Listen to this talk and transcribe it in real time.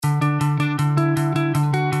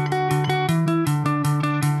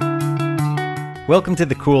Welcome to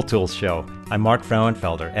the Cool Tools Show. I'm Mark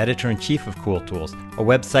Frauenfelder, Editor-in-Chief of Cool Tools, a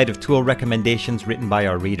website of tool recommendations written by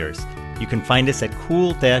our readers. You can find us at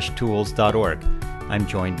cool-tools.org. I'm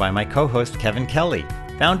joined by my co-host, Kevin Kelly,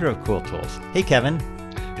 founder of Cool Tools. Hey, Kevin.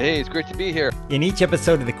 Hey, it's great to be here. In each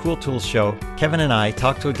episode of the Cool Tools Show, Kevin and I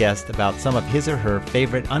talk to a guest about some of his or her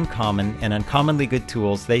favorite uncommon and uncommonly good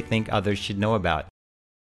tools they think others should know about.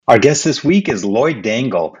 Our guest this week is Lloyd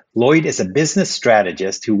Dangle. Lloyd is a business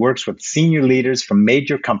strategist who works with senior leaders from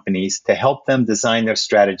major companies to help them design their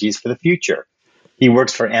strategies for the future. He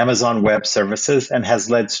works for Amazon Web Services and has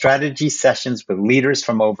led strategy sessions with leaders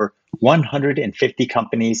from over 150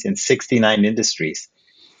 companies in 69 industries.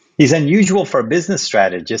 He's unusual for a business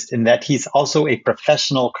strategist in that he's also a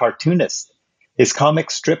professional cartoonist. His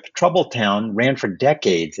comic strip Troubletown ran for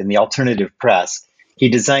decades in the alternative press. He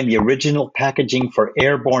designed the original packaging for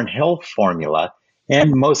Airborne Health Formula,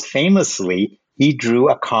 and most famously, he drew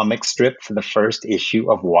a comic strip for the first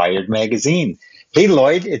issue of Wired magazine. Hey,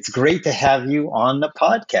 Lloyd, it's great to have you on the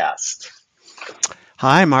podcast.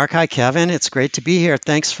 Hi, Mark. Hi, Kevin. It's great to be here.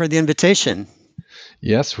 Thanks for the invitation.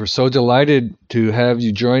 Yes, we're so delighted to have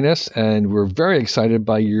you join us, and we're very excited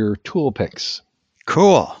by your tool picks.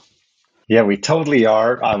 Cool. Yeah, we totally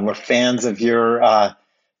are. We're fans of your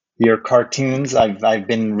cartoons. I've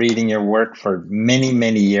been reading your work for many,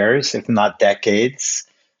 many years, if not decades.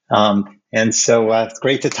 And so it's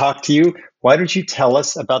great to talk to you. Why don't you tell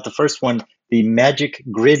us about the first one, the Magic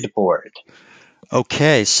Grid Board?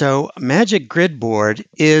 Okay, so Magic Grid Board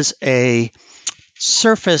is a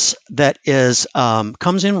surface that is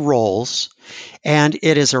comes in rolls, and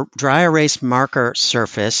it is a dry erase marker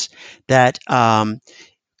surface that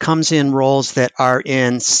comes in rolls that are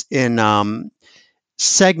in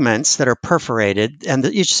segments that are perforated, and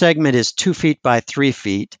each segment is 2 feet by 3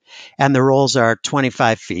 feet, and the rolls are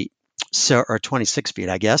 25 feet, or 26 feet,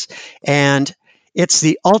 I guess. And it's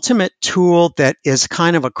the ultimate tool that is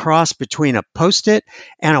kind of a cross between a Post-it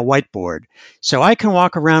and a whiteboard. So I can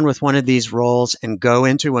walk around with one of these rolls and go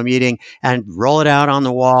into a meeting and roll it out on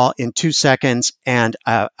the wall in 2 seconds, and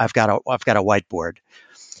I've got a whiteboard.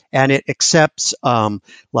 And it accepts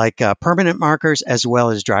permanent markers as well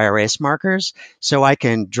as dry erase markers. So I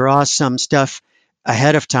can draw some stuff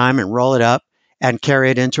ahead of time and roll it up and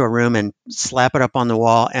carry it into a room and slap it up on the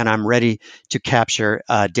wall, and I'm ready to capture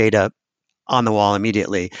data on the wall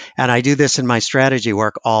immediately. And I do this in my strategy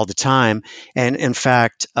work all the time. And in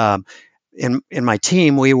fact, in my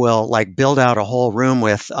team, we will build out a whole room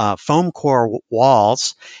with foam core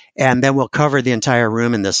walls, and then we'll cover the entire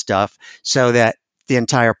room in this stuff so that the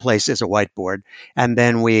entire place is a whiteboard. And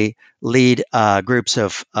then we lead groups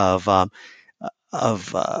of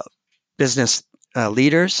business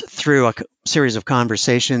leaders through a series of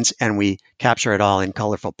conversations, and we capture it all in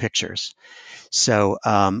colorful pictures. So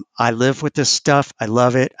I live with this stuff. I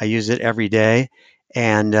love it. I use it every day,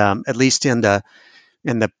 and at least in the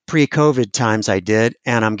pre-COVID times, I did.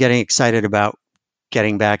 And I'm getting excited about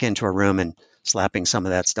getting back into a room and slapping some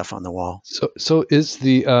of that stuff on the wall. So is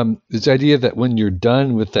the idea that when you're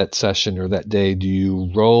done with that session or that day, do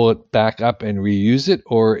you roll it back up and reuse it,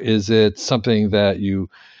 or is it something that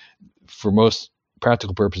you, for most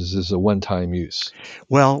practical purposes, is a one-time use?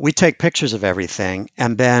 Well, we take pictures of everything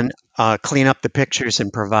and then clean up the pictures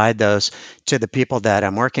and provide those to the people that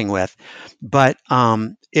I'm working with. But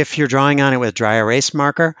if you're drawing on it with dry erase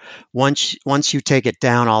marker, once you take it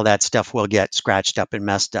down, all that stuff will get scratched up and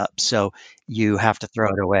messed up. So you have to throw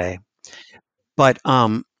it away. But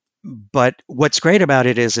what's great about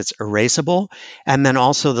it is it's erasable, and then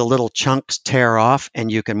also the little chunks tear off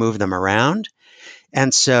and you can move them around.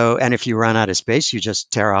 And if you run out of space, you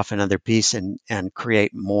just tear off another piece and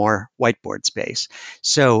create more whiteboard space.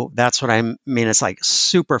 So that's what I mean. It's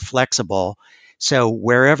super flexible. So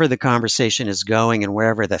wherever the conversation is going and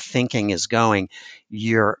wherever the thinking is going,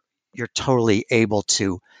 you're totally able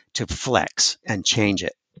to flex and change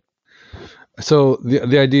it. So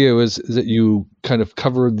the idea is that you kind of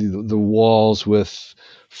cover the walls with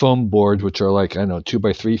foam boards, which are 2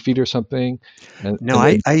 by 3 feet or something.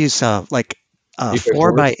 I use 4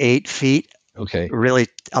 by 8 feet. Okay. Really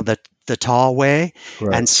the tall way.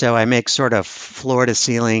 Right. And so I make sort of floor to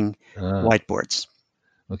ceiling whiteboards.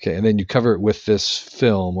 Okay. And then you cover it with this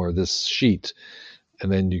film or this sheet.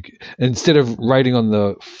 And then instead of writing on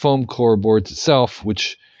the foam core boards itself,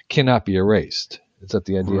 which cannot be erased. Is that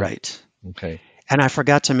the idea? Right. Okay. And I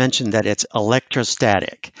forgot to mention that it's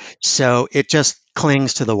electrostatic. So it just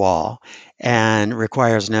clings to the wall and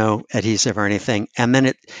requires no adhesive or anything. And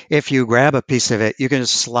then if you grab a piece of it, you can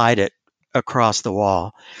just slide it across the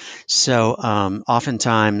wall. So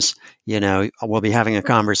oftentimes, we'll be having a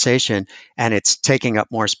conversation and it's taking up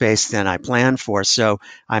more space than I planned for. So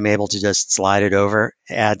I'm able to just slide it over,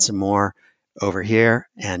 add some more over here.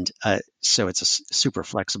 And so it's a super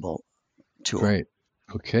flexible tool. Great.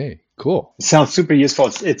 Okay, cool. It sounds super useful.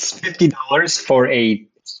 It's $50 for a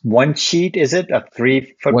one sheet, is it? A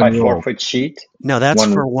 3 foot One by roll. 4 foot sheet? No, that's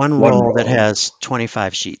for one roll that has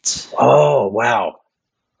 25 sheets. Oh, wow.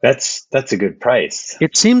 That's a good price.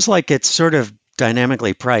 It seems like it's sort of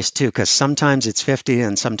dynamically priced too, because sometimes it's 50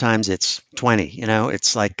 and sometimes it's 20.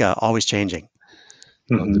 It's like always changing.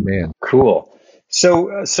 On demand. Cool.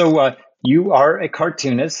 So you are a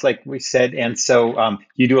cartoonist, like we said, and so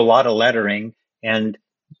you do a lot of lettering, and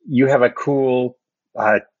you have a cool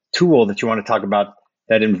tool that you want to talk about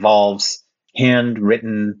that involves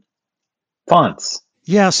handwritten fonts.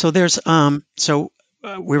 Yeah. So there's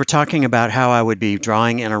we were talking about how I would be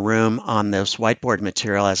drawing in a room on this whiteboard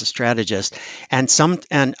material as a strategist, and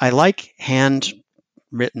I like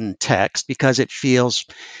handwritten text because it feels,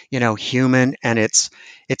 human, and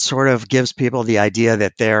it sort of gives people the idea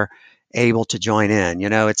that they're able to join in.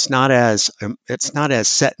 It's not as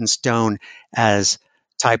set in stone as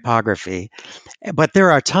typography. But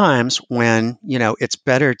there are times when, it's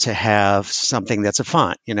better to have something that's a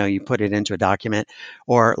font. You put it into a document,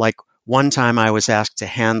 or like one time I was asked to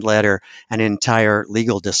hand letter an entire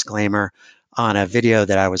legal disclaimer on a video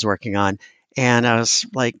that I was working on. And I was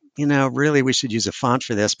like, really, we should use a font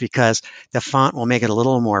for this because the font will make it a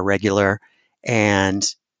little more regular and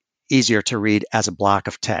easier to read as a block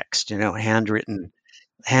of text. Handwritten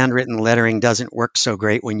lettering doesn't work so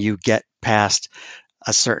great when you get past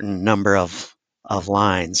a certain number of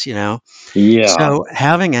lines. Yeah. So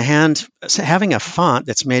having a font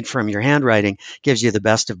that's made from your handwriting gives you the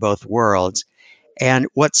best of both worlds. And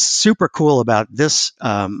what's super cool about this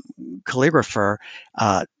Calligrapher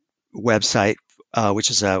website, which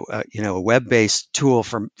is a web-based tool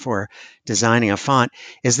for designing a font,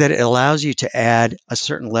 is that it allows you to add a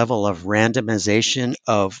certain level of randomization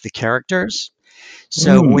of the characters.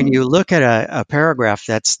 So when you look at a paragraph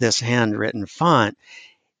that's this handwritten font,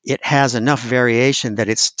 it has enough variation that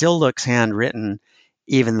it still looks handwritten,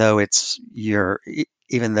 even though it's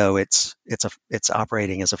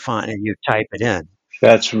operating as a font and you type it in.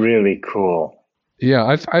 That's really cool. Yeah,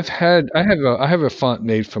 I have a font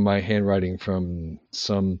made from my handwriting from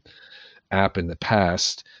some app in the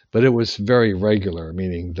past, but it was very regular,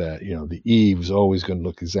 meaning that the E was always going to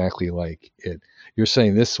look exactly like it. You're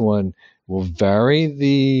saying this one will vary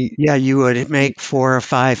the... Yeah, you would make 4 or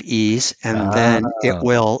 5 E's, and then it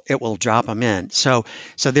will drop them in. So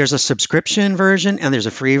there's a subscription version and there's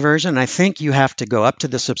a free version. I think you have to go up to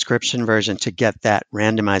the subscription version to get that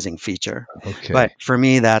randomizing feature. Okay. But for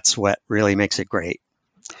me, that's what really makes it great.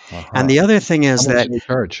 And the other thing is How much that do you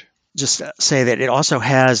charge? just say that it also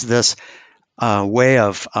has this way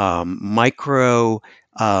of micro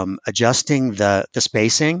adjusting the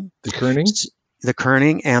spacing, The kerning? the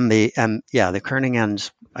kerning the kerning,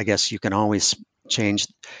 and I guess you can always change.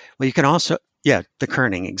 Well, you can also, the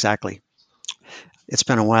kerning, exactly. It's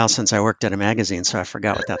been a while since I worked at a magazine, so I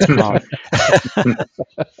forgot what that's called.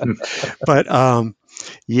 But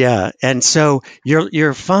and so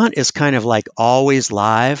your font is kind of like always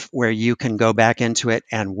live, where you can go back into it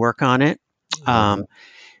and work on it.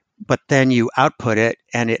 But then you output it,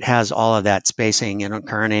 and it has all of that spacing and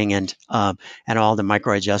kerning and all the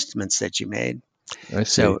micro adjustments that you made. I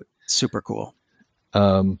see. So super cool.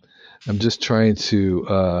 I'm just trying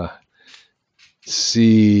to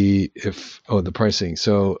see if the pricing.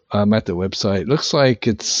 So I'm at the website. It looks like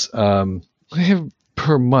it's I have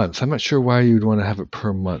per month. I'm not sure why you'd want to have it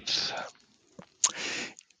per month.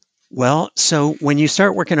 Well, so when you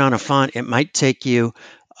start working on a font, it might take you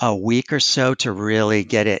a week or so to really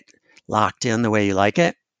get it locked in the way you like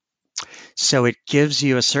it. So it gives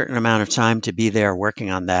you a certain amount of time to be there working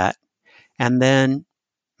on that. And then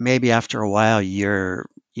maybe after a while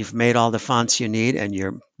you've made all the fonts you need and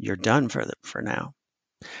you're done for now.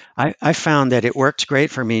 I found that it worked great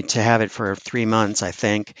for me to have it for 3 months, I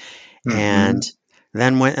think. And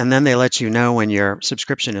then they let you know when your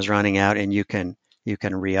subscription is running out and you can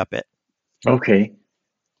re-up it. Okay.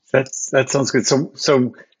 That sounds good.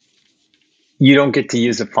 So you don't get to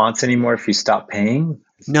use the fonts anymore if you stop paying?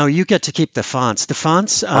 No, you get to keep the fonts. The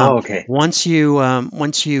fonts, okay. Once you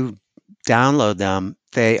download them,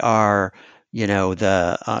 they are,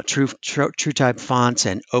 the true type fonts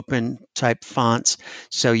and open type fonts.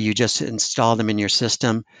 So you just install them in your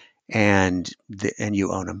system, and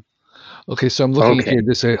you own them. Okay, so I'm looking here, Okay.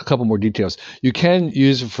 just a couple more details. You can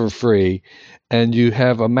use it for free, and you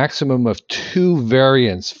have a maximum of 2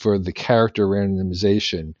 variants for the character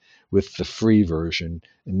randomization with the free version,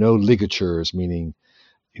 and no ligatures, meaning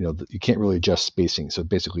you can't really adjust spacing. So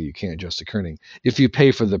basically, you can't adjust the kerning. If you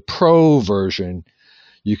pay for the pro version,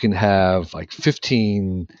 you can have like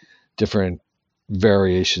 15 different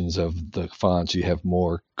variations of the fonts. You have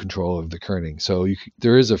more control of the kerning. So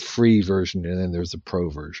there is a free version, and then there's a pro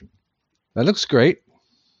version. That looks great.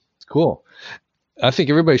 Cool. I think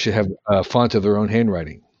everybody should have a font of their own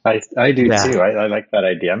handwriting. I do Yeah, too. I like that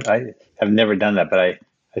idea. I have never done that, but I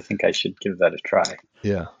think I should give that a try.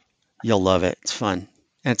 Yeah. you'll love it. It's fun.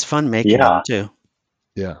 And it's fun making them Yeah, too.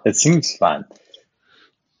 Yeah. it seems fun.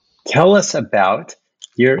 Tell us about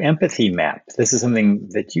your empathy map. This is something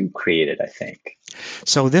that you created, I think.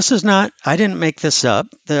 So this is not, I didn't make this up.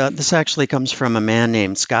 This actually comes from a man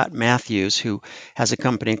named Scott Matthews who has a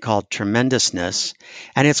company called Tremendousness,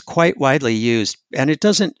 and it's quite widely used. And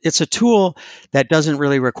it's a tool that doesn't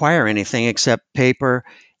really require anything except paper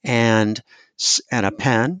and and a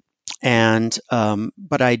pen. And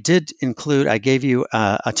but I gave you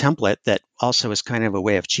a template that also is kind of a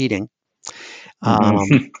way of cheating. Um,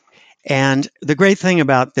 Mhm. and the great thing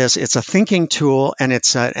about this, it's a thinking tool and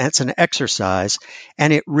it's an exercise,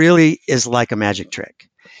 and it really is like a magic trick.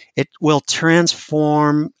 It will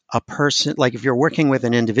transform a person, like if you're working with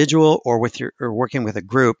an individual or working with a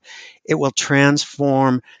group, it will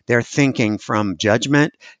transform their thinking from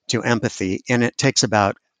judgment to empathy, and it takes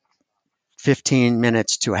about 15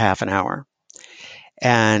 minutes to a half an hour,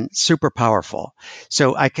 and super powerful.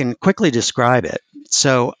 So I can quickly describe it.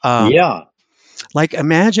 So Yeah. like,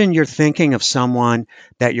 imagine you're thinking of someone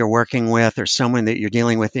that you're working with or someone that you're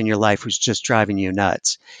dealing with in your life who's just driving you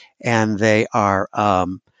nuts, and they are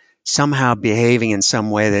somehow behaving in some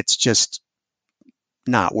way that's just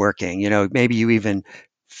not working. Maybe you even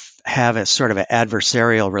have a sort of an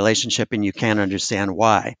adversarial relationship and you can't understand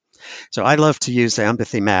why. So I love to use the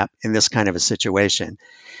empathy map in this kind of a situation.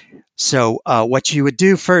 So what you would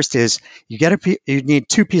do first is you need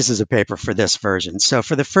 2 pieces of paper for this version. So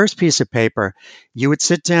for the first piece of paper, you would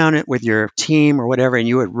sit down with your team or whatever, and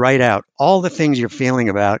you would write out all the things you're feeling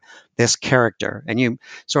about this character, and you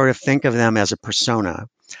sort of think of them as a persona.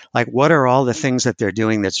 Like, what are all the things that they're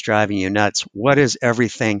doing that's driving you nuts? What is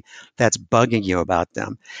everything that's bugging you about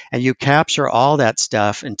them? And you capture all that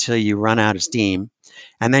stuff until you run out of steam,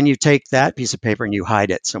 and then you take that piece of paper and you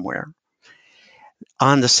hide it somewhere.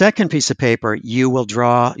 On the second piece of paper, you'll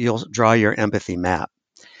draw your empathy map.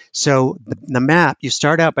 So the map, you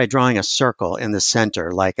start out by drawing a circle in the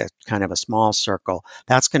center, like a kind of a small circle.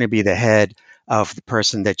 That's going to be the head of the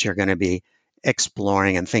person that you're going to be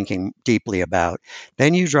exploring and thinking deeply about.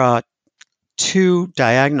 Then you draw 2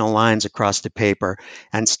 diagonal lines across the paper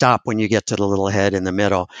and stop when you get to the little head in the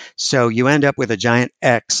middle. So you end up with a giant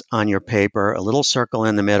X on your paper, a little circle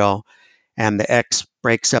in the middle, and the X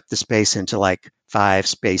breaks up the space into like 5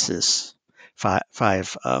 spaces,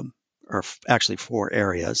 or actually 4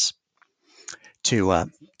 areas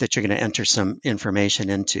that you're going to enter some information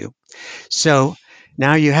into. So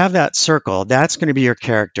now you have that circle. That's going to be your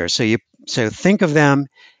character. So think of them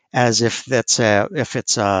as if it's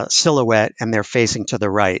a silhouette and they're facing to the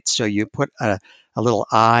right. So you put a little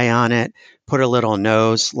eye on it, put a little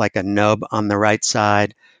nose like a nub on the right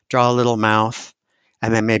side, draw a little mouth,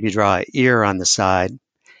 and then maybe draw an ear on the side,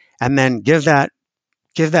 and then give that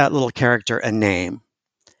little character a name.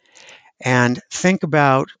 And think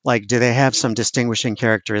about, like, do they have some distinguishing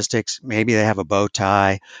characteristics? Maybe they have a bow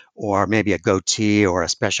tie, or maybe a goatee, or a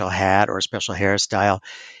special hat, or a special hairstyle,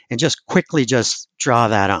 and just quickly just draw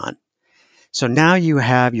that on. So now you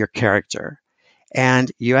have your character,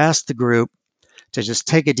 and you ask the group to just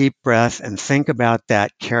take a deep breath and think about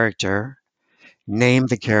that character, name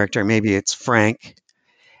the character, maybe it's Frank,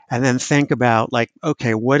 and then think about, like,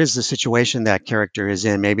 okay, what is the situation that character is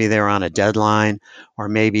in? Maybe they're on a deadline, or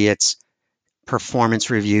maybe it's performance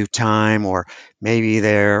review time, or maybe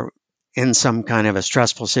they're in some kind of a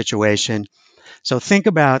stressful situation. So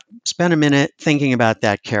spend a minute thinking about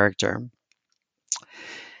that character.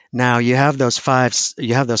 Now you have those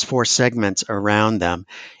 4 segments around them.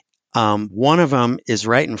 One of them is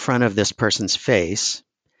right in front of this person's face.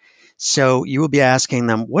 So you will be asking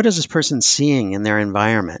them, what is this person seeing in their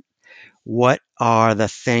environment? What are the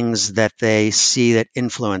things that they see that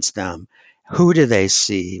influence them? Who do they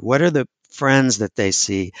see? What are the friends that they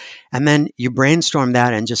see? And then you brainstorm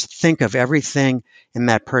that and just think of everything in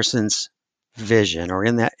that person's vision, or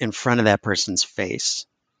in front of that person's face.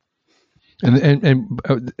 And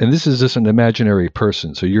this is just an imaginary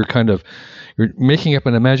person. So you're you're making up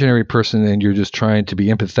an imaginary person and you're just trying to be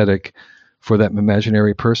empathetic for that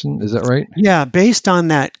imaginary person. Is that right? Yeah, based on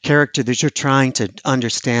that character that you're trying to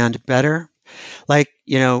understand better. Like,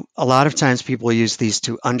 a lot of times people use these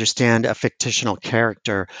to understand a fictional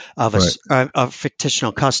character of Right. a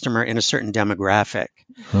fictional customer in a certain demographic.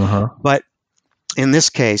 Uh-huh. But in this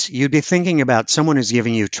case, you'd be thinking about someone who's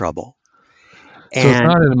giving you trouble. So it's And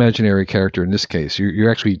not an imaginary character in this case.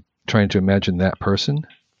 You're actually trying to imagine that person.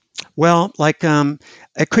 well, like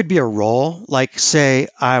it could be a role. Like, say,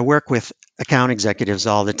 I work with account executives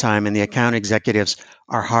all the time, and the account executives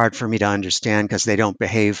are hard for me to understand because they don't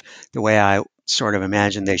behave the way I sort of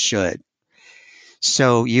imagine they should.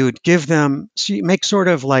 So you'd give them, so you make sort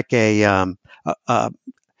of like a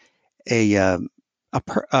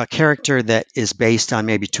a character that is based on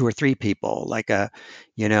maybe two or three people, like a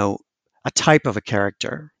type of a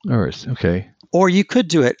character. All right. Okay. Or you could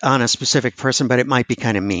do it on a specific person, but it might be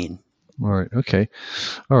kind of mean. All right. Okay.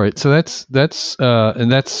 All right. So that's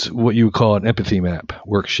what you would call an empathy map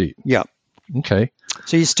worksheet. Yeah. Okay.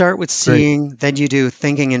 So you start with seeing, then you do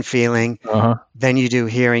thinking and feeling, Uh-huh. then you do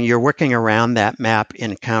hearing. You're working around that map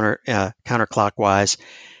in counterclockwise,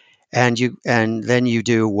 and then you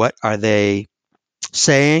do what are they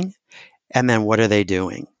saying, and then what are they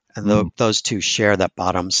doing, and those two share that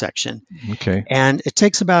bottom section. Okay. And it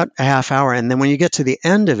takes about a half hour, and then when you get to the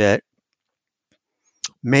end of it,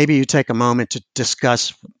 maybe you take a moment to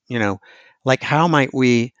discuss, like how might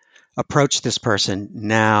we approach this person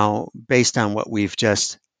now based on what we've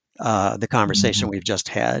just the conversation we've just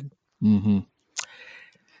had. Mm-hmm.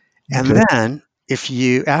 And Okay. then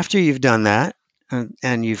after you've done that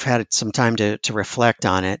and you've had some time to reflect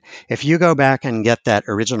on it, if you go back and get that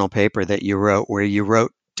original paper that you wrote where you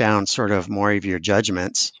wrote down sort of more of your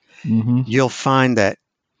judgments, Mm-hmm. you'll find that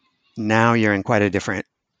now you're in quite a different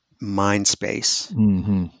mind space.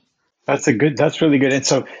 Mm-hmm. That's really good. And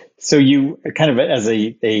so you kind of as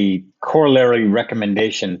a corollary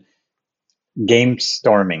recommendation, Game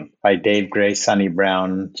Storming by Dave Gray, Sonny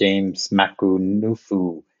Brown, James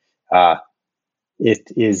Makunufu.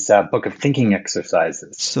 It is a book of thinking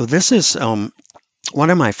exercises. So this is one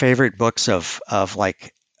of my favorite books of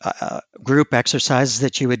like group exercises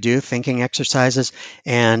that you would do, thinking exercises.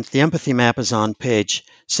 And the empathy map is on page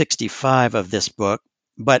 65 of this book.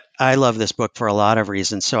 But I love this book for a lot of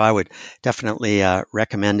reasons, so I would definitely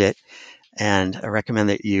recommend it, and I recommend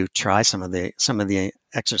that you try some of the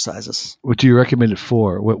exercises. What do you recommend it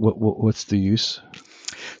for? What's the use?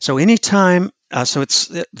 So anytime, so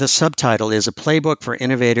it's the subtitle is a playbook for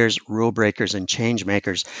innovators, rule breakers, and change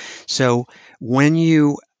makers. So when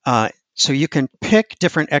you so you can pick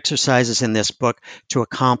different exercises in this book to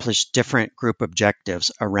accomplish different group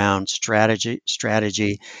objectives around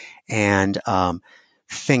strategy, and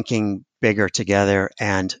thinking bigger together,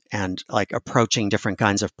 and like approaching different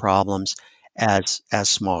kinds of problems as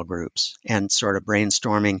small groups, and sort of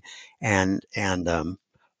brainstorming and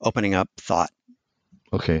opening up thought.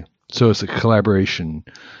 Okay. So it's a collaboration,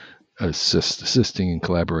 assisting in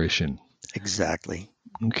collaboration. Exactly.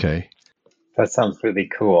 Okay. That sounds really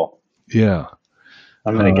cool. Yeah.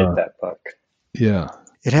 I'm going to get that book. Yeah.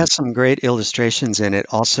 It has some great illustrations in it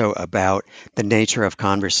also about the nature of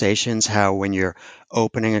conversations, how when you're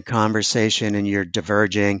opening a conversation and you're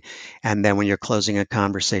diverging, and then when you're closing a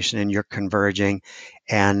conversation and you're converging.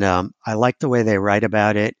 And I like the way they write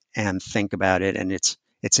about it and think about it, and it's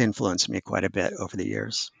influenced me quite a bit over the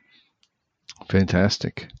years.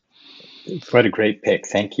 Fantastic. What a great pick.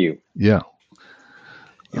 Thank you. Yeah.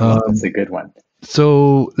 That's a good one.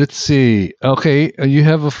 So let's see. Okay. You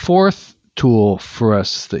have a fourth tool for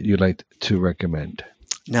us that you'd like to recommend.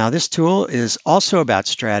 Now, this tool is also about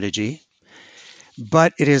strategy,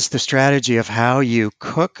 but it is the strategy of how you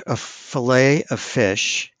cook a fillet of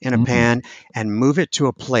fish in a pan and move it to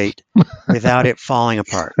a plate without it falling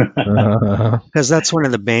apart. Because that's one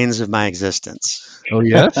of the banes of my existence. Oh,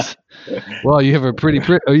 yes? Well, you have a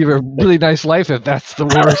really nice life if that's the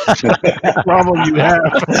worst problem you have.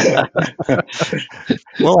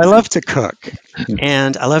 Well, I love to cook,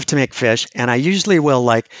 and I love to make fish, and I usually will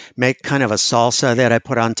like make kind of a salsa that I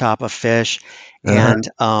put on top of fish, and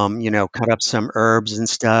cut up some herbs and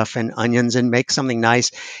stuff and onions and make something nice.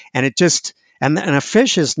 And it just and a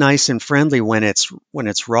fish is nice and friendly when it's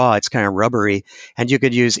raw. It's kind of rubbery, and you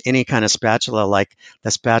could use any kind of spatula, like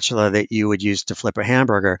the spatula that you would use to flip a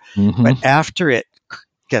hamburger. But after it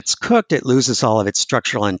gets cooked, it loses all of its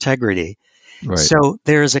structural integrity. Right. So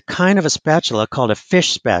there is a kind of a spatula called a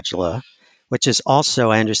fish spatula, which is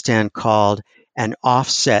also, I understand, called an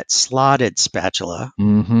offset slotted spatula,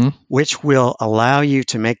 which will allow you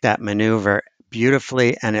to make that maneuver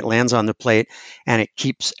beautifully, and it lands on the plate, and it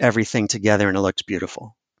keeps everything together, and it looks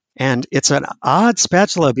beautiful. And it's an odd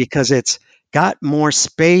spatula because it's got more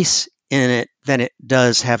space in it than it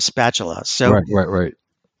does have spatula. So Right.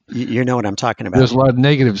 you know what I'm talking about. There's a lot of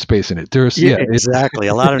negative space in it. There's Exactly.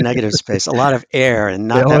 A lot of negative space, a lot of air, and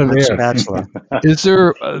Yeah, not a lot that of much air. spatula. Is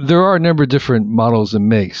there there are a number of different models and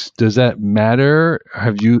makes. Does that matter?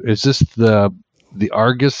 Is this the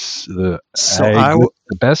Argus, the So I, w-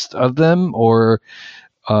 the best of them, or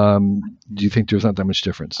do you think there's not that much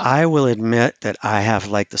difference? I will admit that I have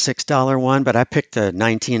like the $6 one, but I picked the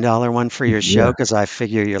 $19 one for your show Yeah. because I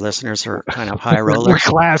figure your listeners are kind of high We're rollers.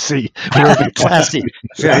 classy. Classy,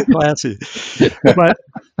 very classy. But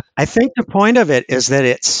I think the point of it is that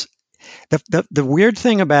it's the weird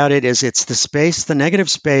thing about it is it's the space, the negative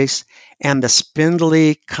space, and the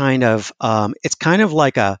spindly kind of. It's kind of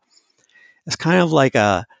like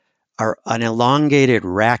an elongated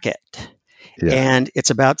racket. Yeah. And it's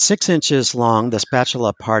about 6 inches long, the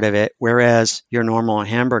spatula part of it, whereas your normal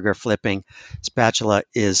hamburger flipping spatula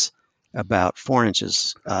is about 4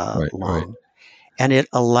 inches Right. long. And it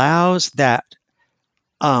allows that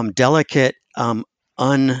delicate,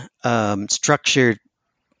 unstructured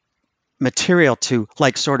material to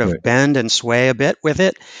like sort of Right. bend and sway a bit with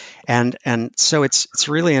it. And so it's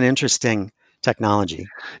really an interesting technology.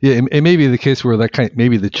 Yeah, it may be the case where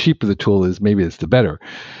maybe the cheaper the tool is, maybe it's the better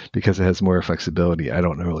because it has more flexibility. I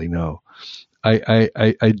don't really know.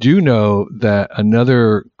 I do know that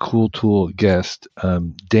another Cool Tool guest,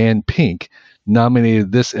 Dan Pink,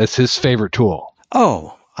 nominated this as his favorite tool.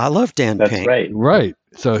 Oh, I love Dan That's Pink. right. Right.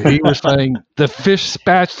 So he was saying the fish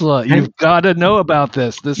spatula. You've got to know about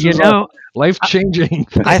this. This is life-changing.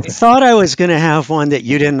 I thought I was going to have one that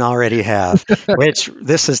you didn't already have, which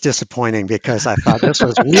this is disappointing because I thought this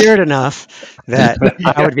was weird enough that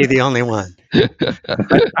I would be the only one.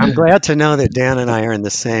 But I'm glad to know that Dan and I are in the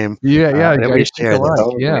same. Yeah, that we share this.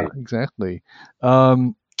 Totally. Yeah, exactly.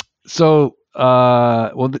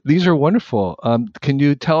 These are wonderful. Can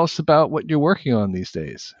you tell us about what you're working on these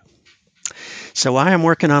days? So I am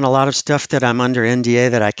working on a lot of stuff that I'm under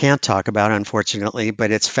NDA that I can't talk about, unfortunately, but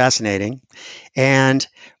it's fascinating. And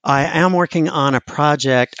I am working on a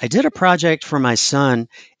project. I did a project for my son.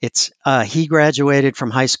 He graduated from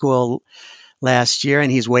high school last year, and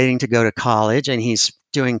he's waiting to go to college, and he's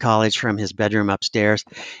doing college from his bedroom upstairs.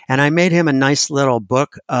 And I made him a nice little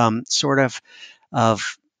book, sort of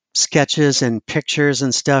sketches and pictures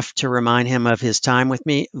and stuff to remind him of his time with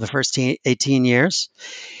me the first 18 years.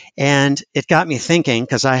 And it got me thinking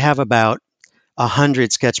because I have about 100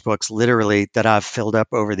 sketchbooks literally that I've filled up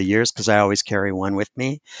over the years because I always carry one with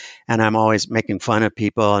me. And I'm always making fun of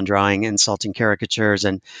people and drawing insulting caricatures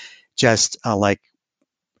and just like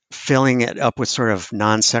filling it up with sort of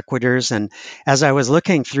non sequiturs. And as I was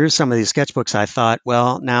looking through some of these sketchbooks, I thought,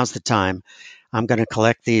 well, now's the time. I'm going to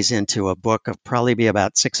collect these into a book of probably be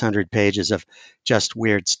about 600 pages of just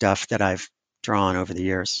weird stuff that I've drawn over the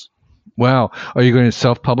years. Wow. Are you going to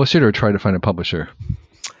self-publish it or try to find a publisher?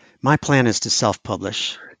 My plan is to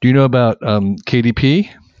self-publish. Do you know about KDP?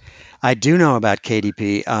 I do know about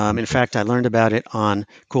KDP. In fact, I learned about it on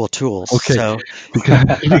Cool Tools. Okay. So,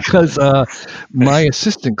 because my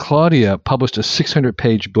assistant Claudia published a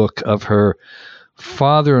 600-page book of her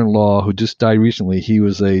father-in-law who just died recently. He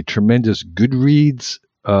was a tremendous Goodreads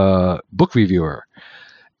book reviewer,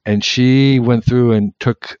 and she went through and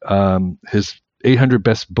took his 800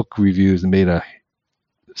 best book reviews and made a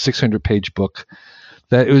 600-page book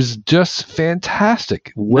that was just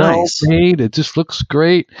fantastic. Well made. It just looks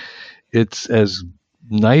great. It's as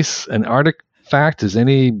nice an artifact as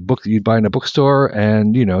any book that you'd buy in a bookstore,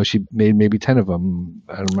 and she made maybe 10 of them.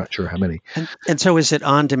 I'm not sure how many. And so is it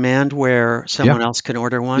on demand where someone else can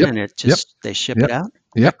order one and it just they ship it out?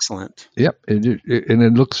 Yep. Excellent. Yep. And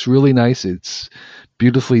it looks really nice. It's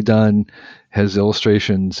beautifully done, has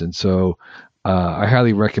illustrations, and so I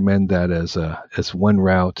highly recommend that as one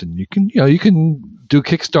route. And you can do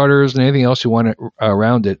Kickstarters and anything else you want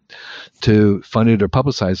around it to fund it or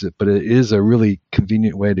publicize it, but it is a really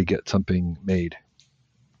convenient way to get something made.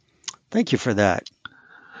 Thank you for that.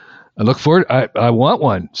 I look forward. I want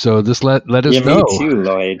one. So just let us know. Me too,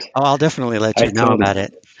 Lloyd. Oh, I'll definitely let you know about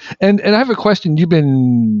it. And I have a question. You've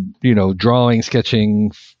been drawing,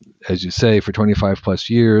 sketching, as you say, for 25 plus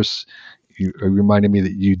years. You reminded me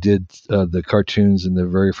that you did the cartoons in the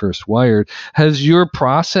very first Wired. Has your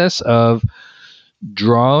process of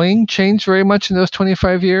drawing changed very much in those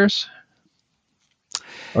 25 years?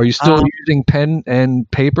 Are you still using pen and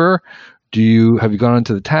paper? Have you gone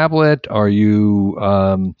onto the tablet? Are you,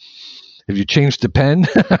 Have you changed the pen?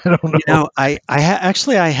 I don't know. You know,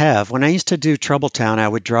 actually I have. When I used to do Troubletown, I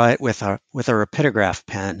would draw it with a rapidograph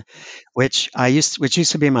pen, which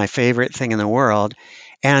used to be my favorite thing in the world.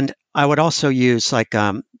 And I would also use I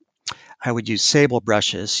would use sable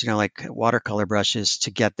brushes, like watercolor brushes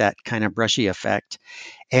to get that kind of brushy effect.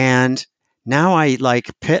 And now I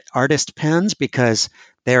like Pitt Artist pens because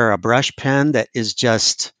they're a brush pen that is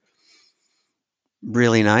just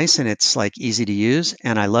really nice and it's like easy to use,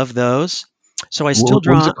 and I love those. So I still What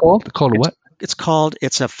is draw. it called? Called what?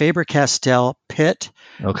 It's a Faber-Castell Pitt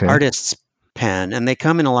Okay. Artist's pen, and they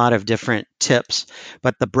come in a lot of different tips,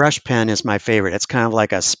 but the brush pen is my favorite. It's kind of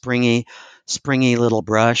like a springy little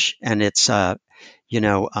brush, and it's the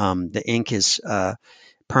ink is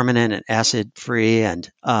permanent and acid free and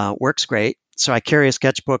works great. So I carry a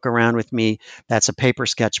sketchbook around with me. That's a paper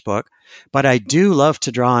sketchbook, but I do love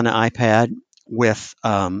to draw on an iPad with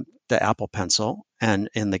the Apple Pencil and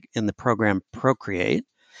in the program Procreate.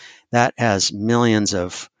 That has millions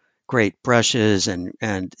of great brushes, and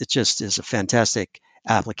it just is a fantastic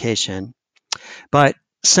application. But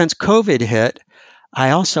since COVID hit,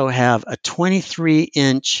 I also have a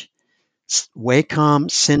 23-inch Wacom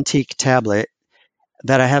Cintiq tablet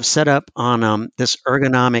that I have set up on this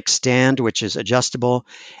ergonomic stand, which is adjustable,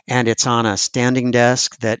 and it's on a standing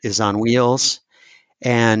desk that is on wheels.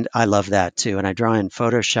 And I love that too. And I draw in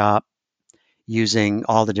Photoshop using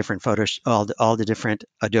all the different all the different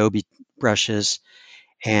Adobe brushes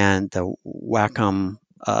and the Wacom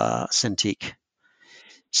Cintiq.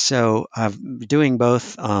 So I'm doing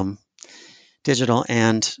both digital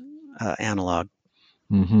and analog.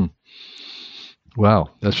 Mm-hmm. Wow,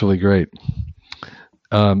 that's really great.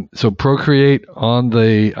 So Procreate on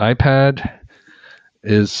the iPad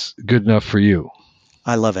is good enough for you.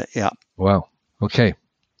 I love it. Yeah. Wow. Okay.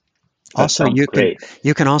 Also, you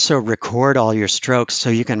can also record all your strokes, so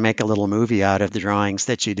you can make a little movie out of the drawings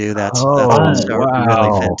that you do. That's also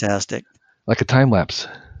really fantastic. Like a time lapse.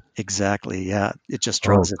 Exactly. Yeah. It just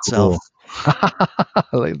draws itself. Cool. I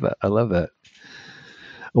like that. I love that.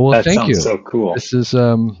 Well, thank you. So cool. This is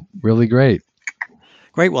really great.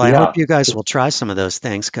 Great. Well, I hope you guys will try some of those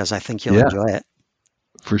things because I think you'll enjoy it.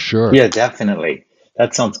 For sure. Yeah, definitely.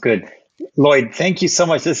 That sounds good. Lloyd, thank you so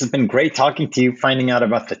much. This has been great talking to you, finding out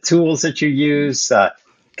about the tools that you use,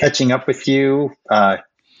 catching up with you. Wow,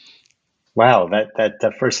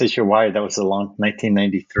 that first issue of Wired, that was a long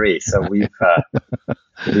 1993. So we've,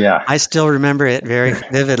 yeah. I still remember it very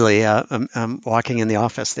vividly. I'm walking in the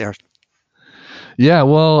office there. Yeah,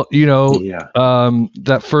 well,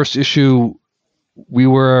 that first issue, we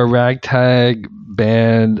were a ragtag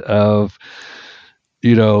band of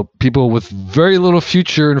people with very little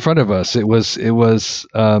future in front of us. It was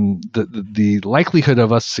the likelihood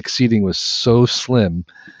of us succeeding was so slim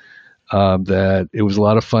that it was a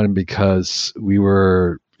lot of fun because we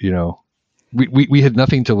were, we had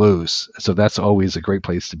nothing to lose. So that's always a great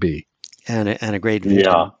place to be. And a great vision.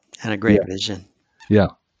 Yeah. And a great vision. Yeah.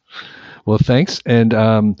 Well, thanks. And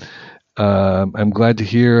I'm glad to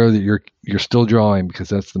hear that you're still drawing because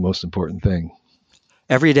that's the most important thing.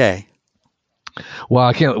 Every day.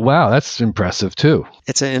 Wow, that's impressive too.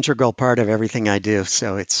 It's an integral part of everything I do,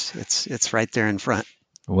 so it's right there in front.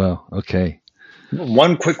 Well, okay.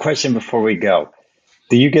 One quick question before we go: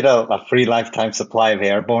 do you get a free lifetime supply of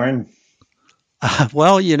Airborne?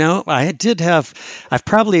 Well, I've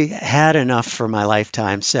probably had enough for my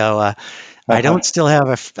lifetime, so I don't still have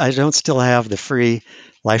the free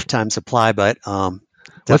lifetime supply, but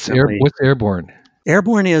what's Airborne?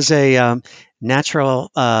 Airborne is a natural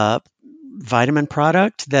vitamin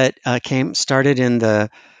product that started in the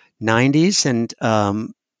 90s, and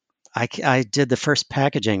I did the first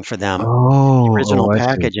packaging for them. The original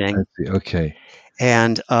packaging. I see. Okay.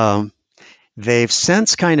 And they've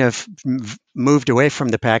since kind of moved away from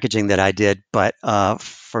the packaging that I did, but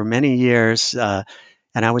for many years, and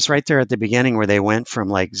I was right there at the beginning where they went from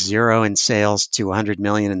like 0 in sales to 100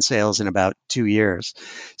 million in sales in about 2 years.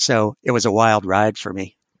 So it was a wild ride for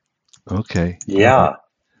me. Okay. Yeah.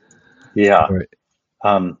 Yeah. Right.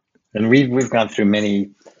 And we've gone through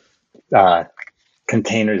many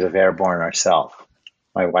containers of Airborne ourselves.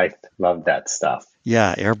 My wife loved that stuff.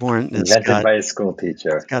 Yeah, Airborne is invented by a school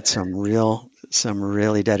teacher. It's got some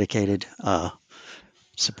really dedicated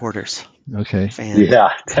supporters. Okay. Fans. Yeah,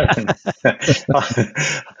 definitely.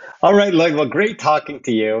 All right, Lloyd. Well, great talking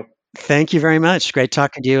to you. Thank you very much. Great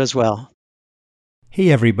talking to you as well. Hey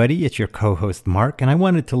everybody, it's your co-host Mark, and I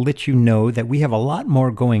wanted to let you know that we have a lot more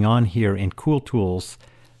going on here in Cool Tools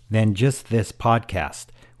than just this podcast.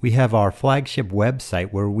 We have our flagship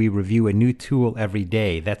website where we review a new tool every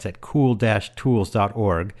day. That's at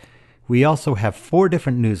cool-tools.org. We also have 4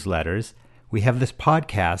 different newsletters. We have this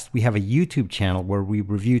podcast. We have a YouTube channel where we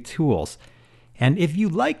review tools. And if you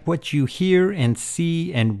like what you hear and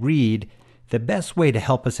see and read, the best way to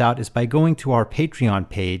help us out is by going to our Patreon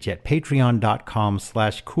page at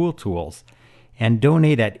patreon.com/cooltools and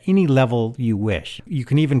donate at any level you wish. You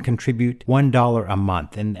can even contribute $1 a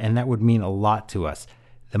month, and that would mean a lot to us.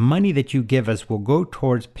 The money that you give us will go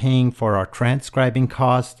towards paying for our transcribing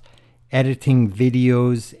costs, editing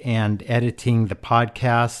videos, and editing the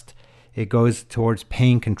podcast. It goes towards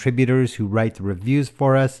paying contributors who write the reviews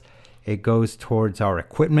for us. It goes towards our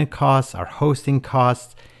equipment costs, our hosting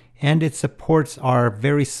costs, and it supports our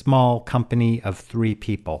very small company of 3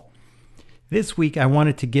 people. This week, I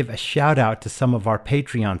wanted to give a shout out to some of our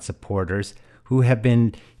Patreon supporters who have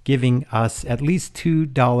been giving us at least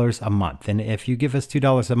 $2 a month. And if you give us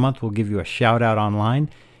 $2 a month, we'll give you a shout out online.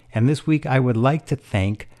 And this week, I would like to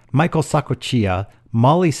thank Michael Sakochia,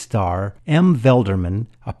 Molly Starr, M. Velderman,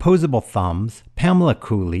 Opposable Thumbs, Pamela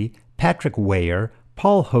Cooley, Patrick Weyer,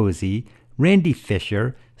 Paul Hosey, Randy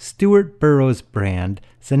Fisher, Stuart Burrows Brand,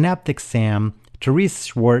 Synaptic Sam, Therese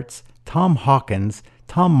Schwartz, Tom Hawkins,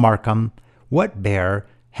 Tom Markham, What Bear,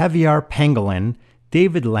 Javier Pangolin,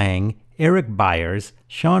 David Lang, Eric Byers,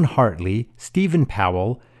 Sean Hartley, Stephen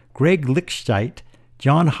Powell, Greg Lichtscheit,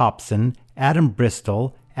 John Hobson, Adam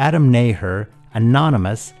Bristol, Adam Naher,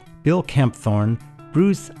 Anonymous, Bill Kempthorne,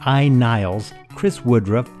 Bruce I. Niles, Chris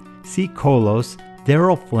Woodruff, C. Kolos,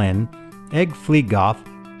 Daryl Flynn, Egg Fleegoff,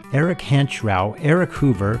 Eric Hanschrau, Eric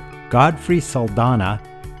Hoover, Godfrey Saldana,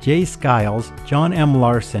 Jay Skiles, John M.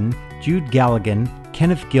 Larson, Jude Galligan,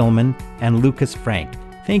 Kenneth Gilman, and Lucas Frank.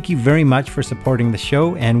 Thank you very much for supporting the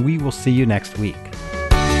show, and we will see you next week.